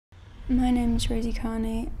My name is Rosie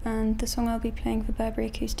Carney, and the song I'll be playing for Burberry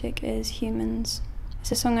Acoustic is Humans.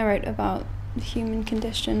 It's a song I wrote about the human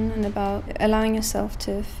condition and about allowing yourself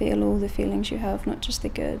to feel all the feelings you have, not just the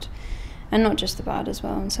good, and not just the bad as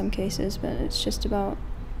well in some cases, but it's just about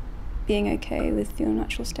being okay with your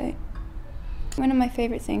natural state. One of my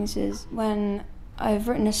favourite things is when I've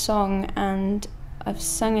written a song and I've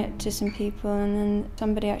sung it to some people and then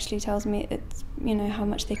somebody actually tells me it's, how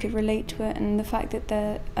much they could relate to it, and the fact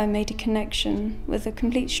that I made a connection with a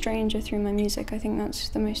complete stranger through my music. I think that's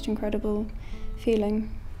the most incredible feeling.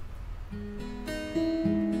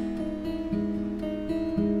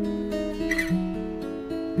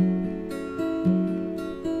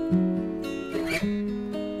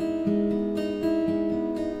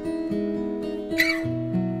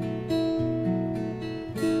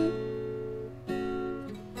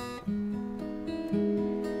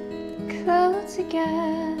 Close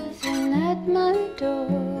together at my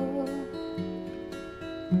door,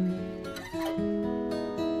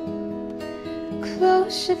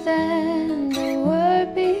 closer than they were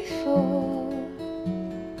before.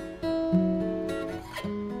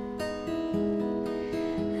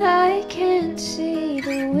 I can't see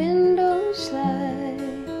the windows light,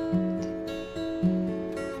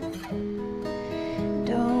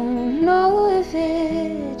 don't know if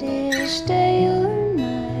it is day or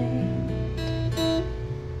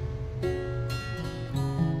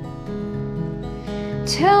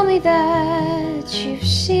tell me that you've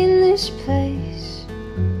seen this place.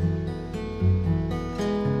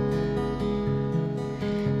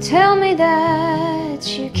 Tell me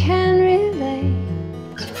that you can relate.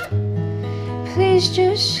 Please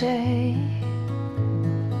just say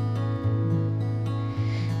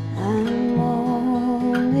I'm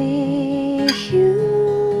only human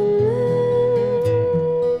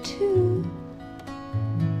too.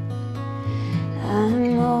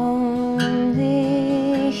 I'm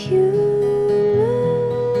only human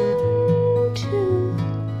too,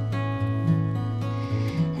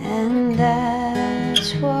 and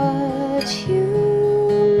that's what humans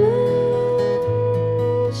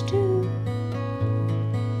do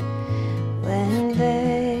when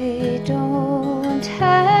they don't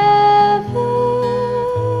have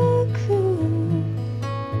a clue.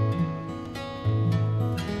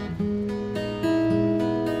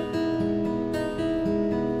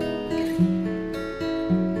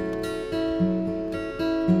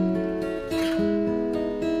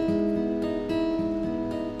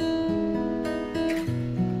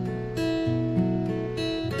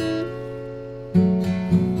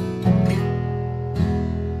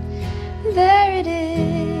 There it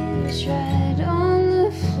is, right on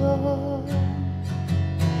the floor.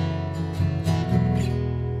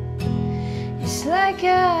 It's like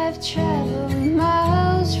I've traveled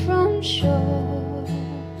miles from shore.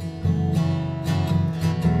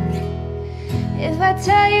 If I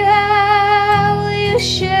tell you how, will you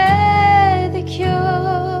share the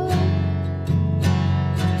cure?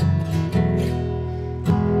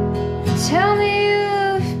 Tell me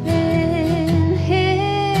you've been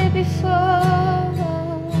here before.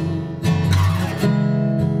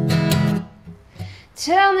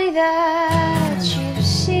 Tell me that you've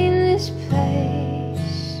seen this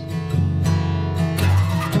place,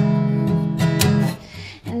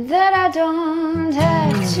 and that I don't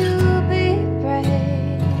have to be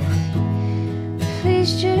brave.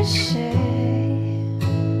 Please just say